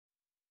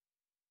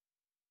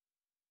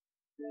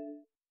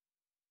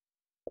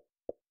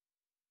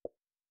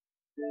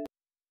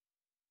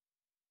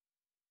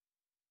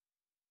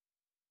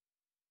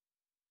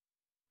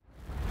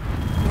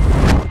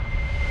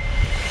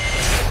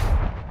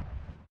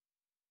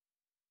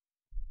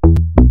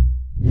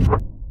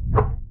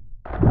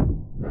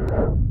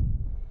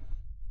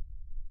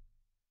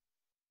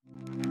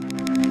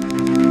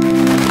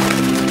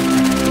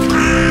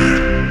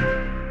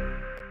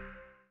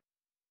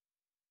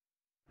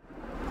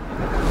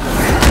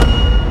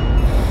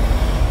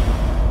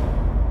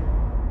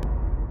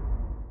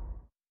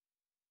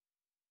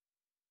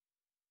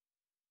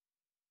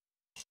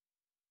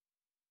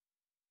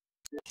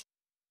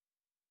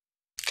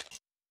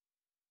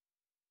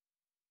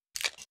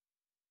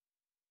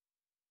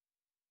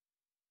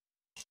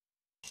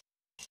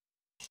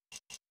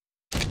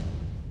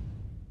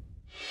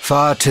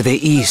Far to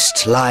the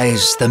east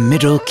lies the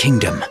Middle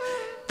Kingdom,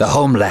 the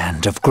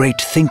homeland of great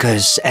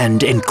thinkers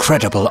and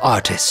incredible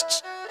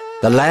artists.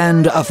 The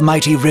land of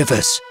mighty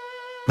rivers,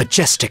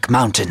 majestic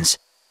mountains,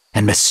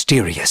 and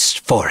mysterious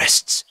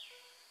forests.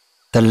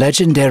 The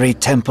legendary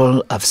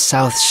temple of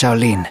South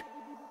Shaolin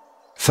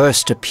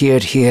first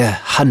appeared here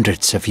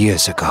hundreds of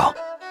years ago.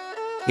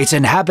 Its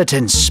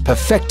inhabitants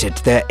perfected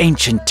their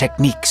ancient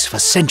techniques for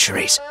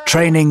centuries,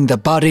 training the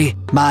body,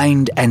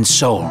 mind, and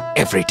soul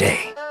every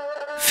day.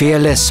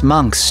 Fearless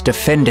monks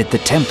defended the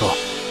temple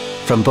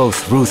from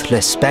both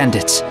ruthless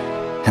bandits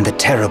and the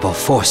terrible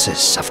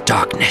forces of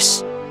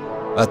darkness.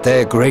 But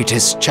their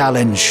greatest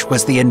challenge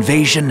was the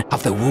invasion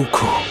of the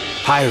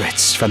Wuku,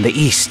 pirates from the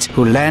east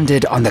who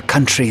landed on the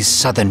country's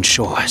southern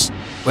shores.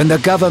 When the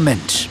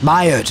government,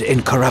 mired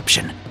in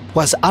corruption,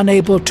 was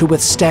unable to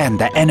withstand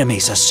the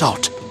enemy's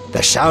assault, the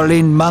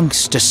Shaolin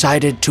monks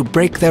decided to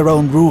break their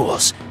own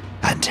rules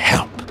and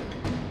help.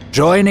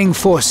 Joining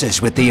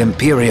forces with the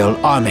Imperial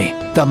Army,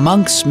 the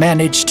monks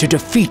managed to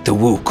defeat the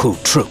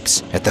Wuku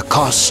troops at the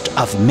cost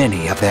of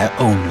many of their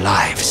own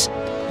lives.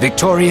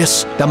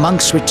 Victorious, the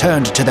monks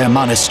returned to their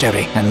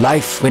monastery and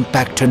life went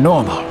back to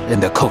normal in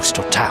the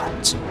coastal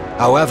towns.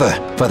 However,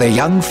 for the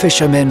young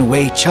fisherman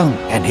Wei Cheng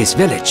and his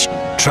village,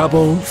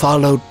 trouble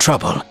followed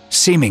trouble,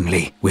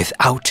 seemingly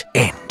without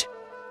end.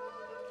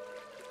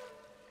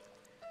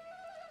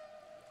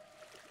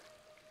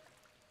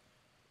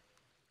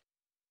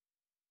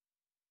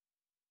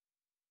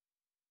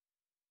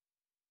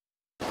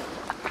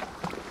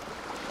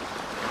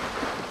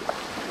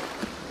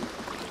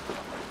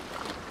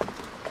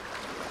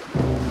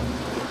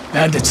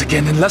 Bandits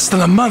again in less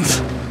than a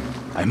month!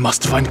 I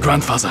must find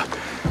Grandfather.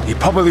 He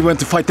probably went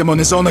to fight them on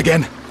his own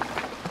again.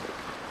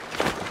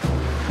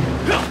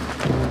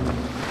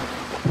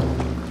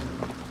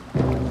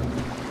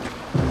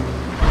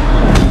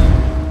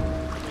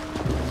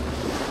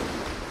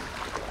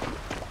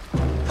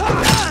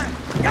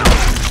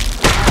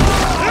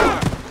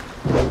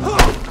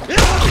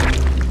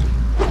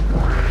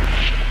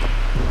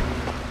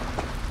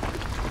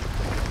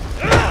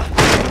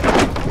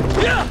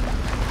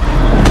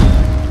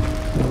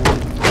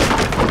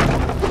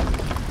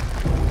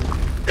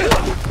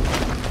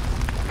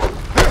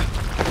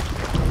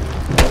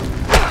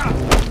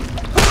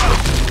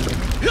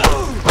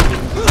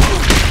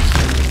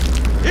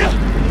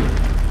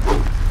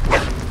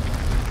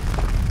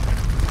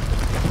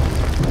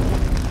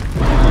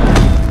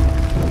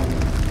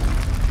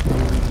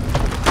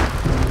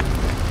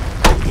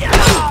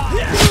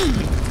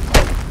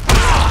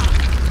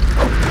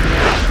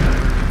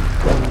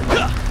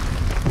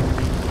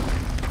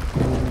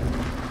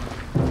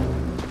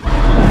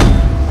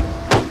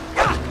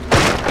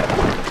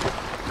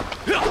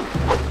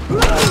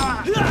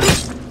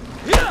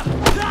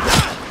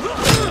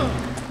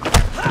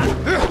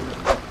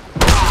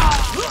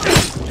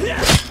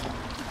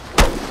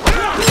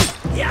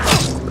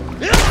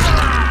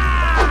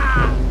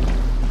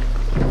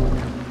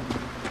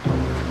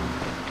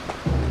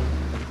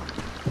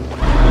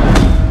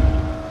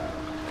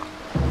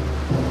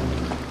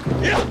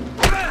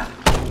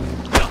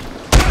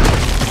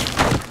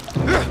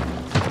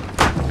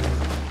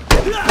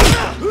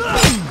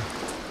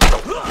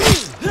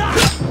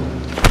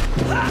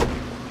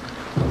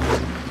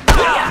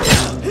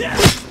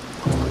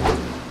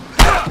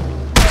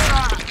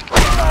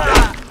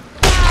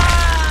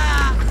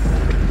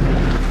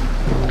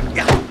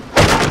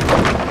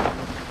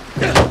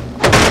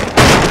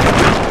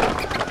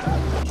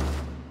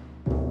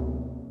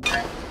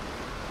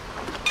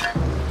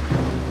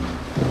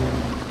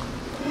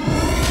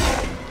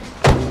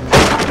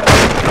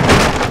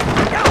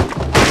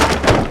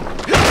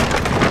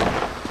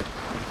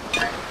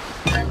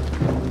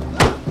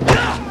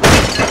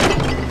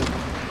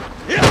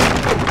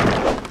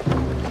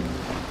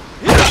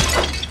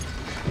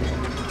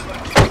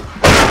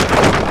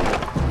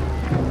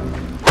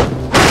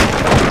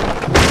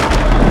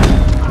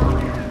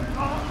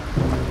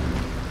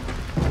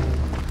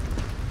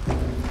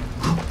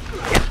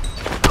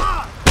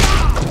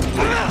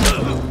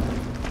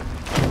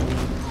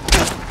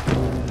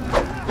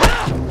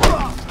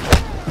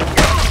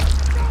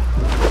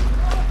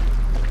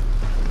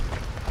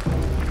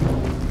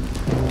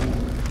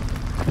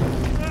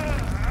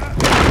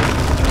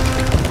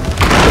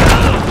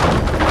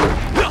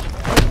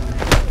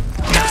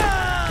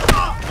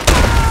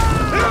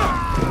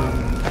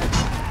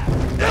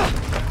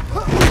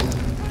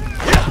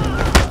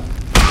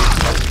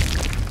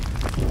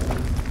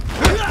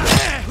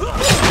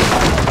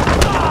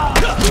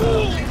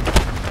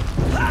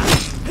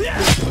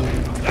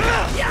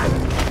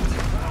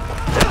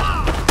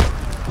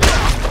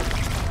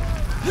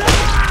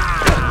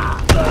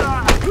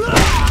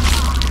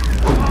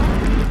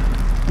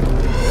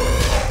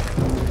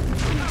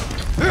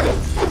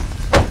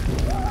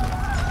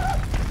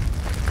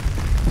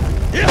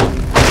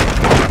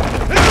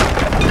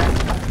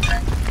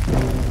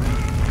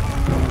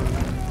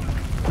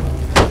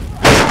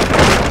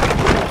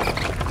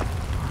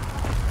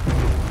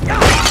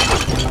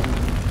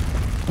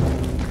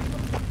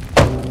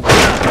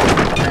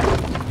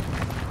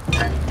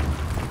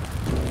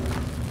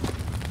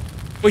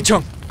 Wei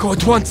Cheng, go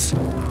at once.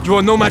 You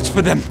are no match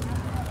for them.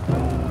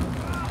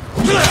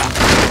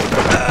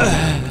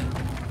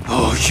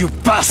 Oh, you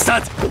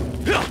bastard!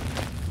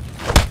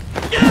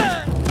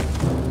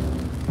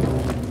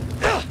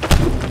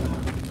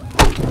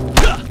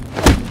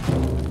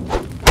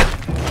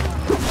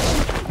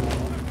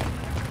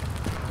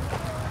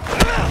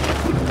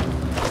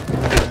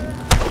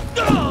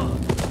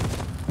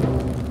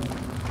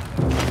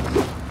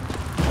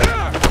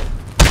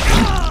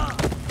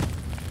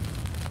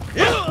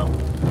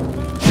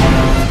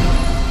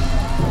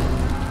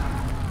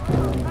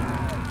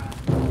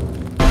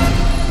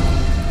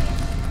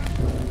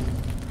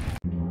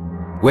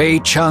 Wei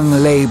Cheng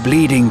lay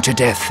bleeding to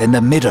death in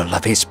the middle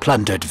of his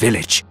plundered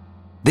village.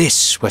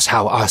 This was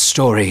how our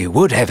story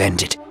would have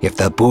ended if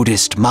the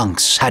Buddhist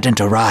monks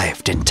hadn't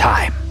arrived in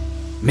time.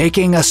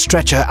 Making a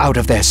stretcher out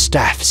of their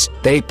staffs,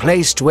 they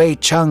placed Wei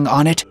Cheng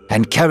on it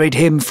and carried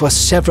him for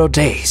several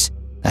days,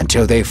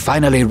 until they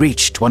finally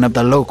reached one of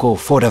the local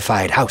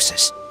fortified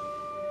houses.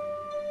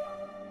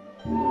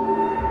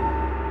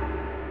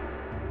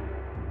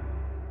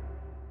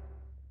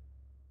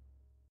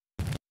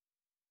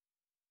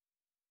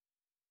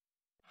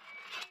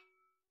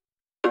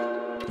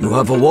 You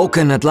have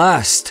awoken at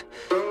last.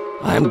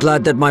 I am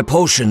glad that my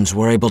potions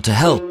were able to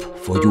help,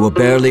 for you were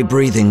barely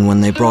breathing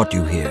when they brought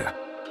you here.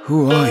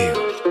 Who are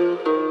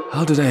you?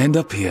 How did I end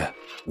up here?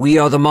 We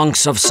are the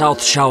monks of South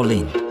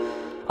Shaolin.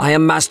 I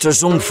am Master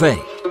Zhong Fei.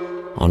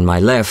 On my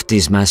left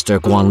is Master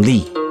Guan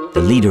Li,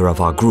 the leader of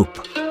our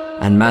group,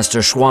 and Master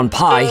Xuan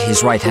Pai,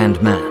 his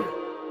right-hand man.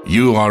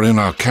 You are in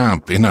our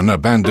camp in an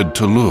abandoned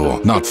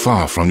Tulu, not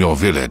far from your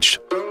village.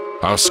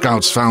 Our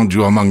scouts found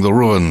you among the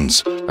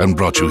ruins and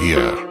brought you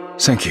here.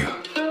 Thank you.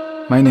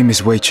 My name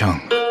is Wei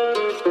Cheng.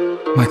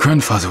 My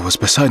grandfather was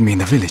beside me in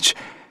the village.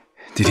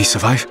 Did he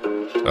survive?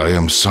 I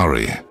am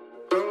sorry.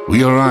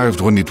 We arrived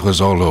when it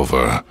was all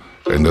over,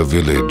 and the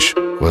village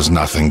was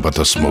nothing but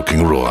a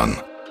smoking ruin.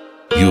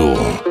 You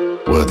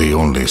were the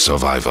only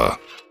survivor.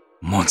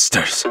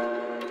 Monsters.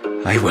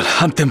 I will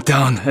hunt them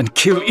down and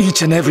kill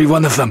each and every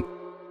one of them.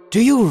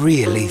 Do you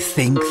really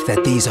think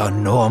that these are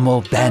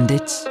normal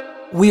bandits?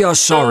 We are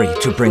sorry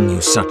to bring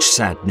you such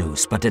sad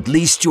news, but at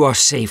least you are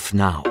safe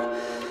now.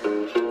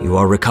 You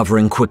are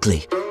recovering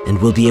quickly, and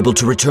will be able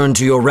to return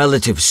to your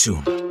relatives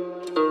soon.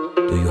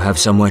 Do you have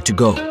somewhere to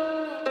go?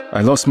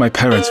 I lost my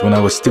parents when I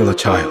was still a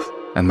child,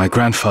 and my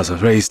grandfather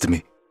raised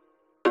me.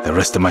 The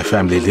rest of my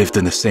family lived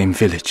in the same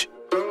village.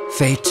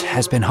 Fate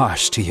has been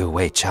harsh to you,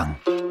 Wei Cheng.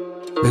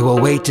 We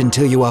will wait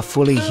until you are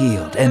fully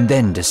healed and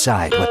then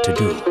decide what to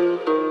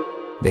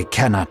do. They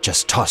cannot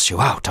just toss you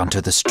out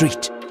onto the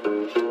street.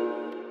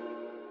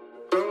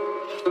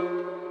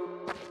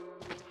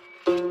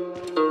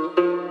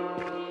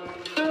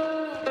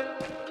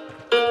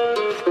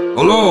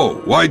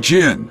 Hello, Wai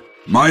Jin.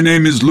 My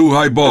name is Lu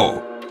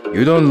Haibo.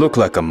 You don't look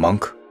like a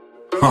monk.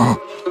 Huh,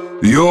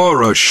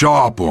 you're a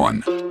sharp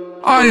one.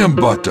 I am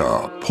but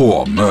a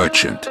poor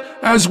merchant,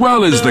 as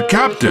well as the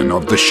captain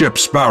of the ship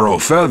Sparrow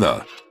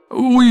Feather.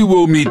 We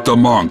will meet the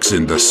monks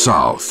in the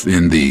south,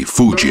 in the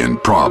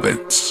Fujian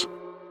province.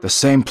 The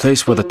same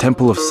place where the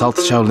temple of South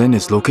Shaolin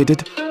is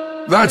located?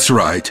 That's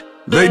right.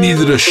 They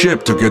needed a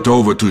ship to get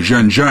over to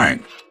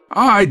Zhenjiang.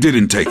 I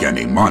didn't take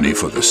any money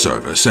for the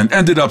service and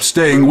ended up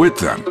staying with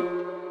them.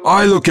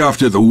 I look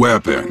after the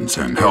weapons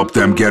and help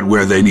them get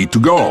where they need to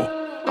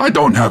go. I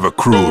don't have a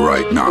crew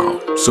right now,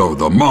 so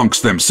the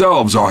monks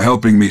themselves are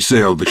helping me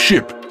sail the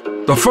ship.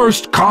 The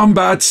first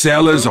combat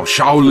sailors of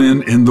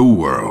Shaolin in the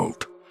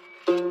world.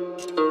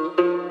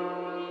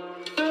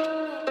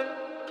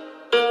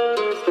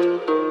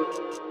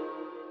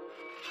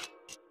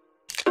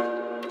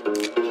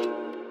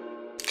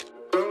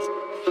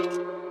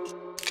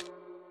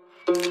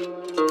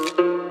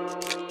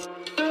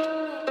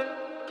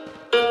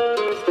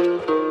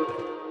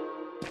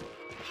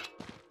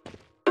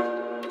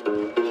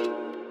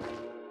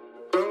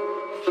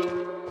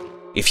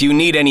 If you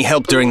need any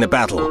help during the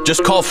battle,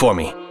 just call for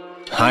me.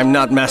 I'm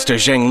not Master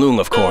Zheng Lung,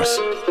 of course,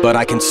 but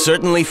I can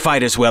certainly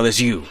fight as well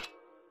as you.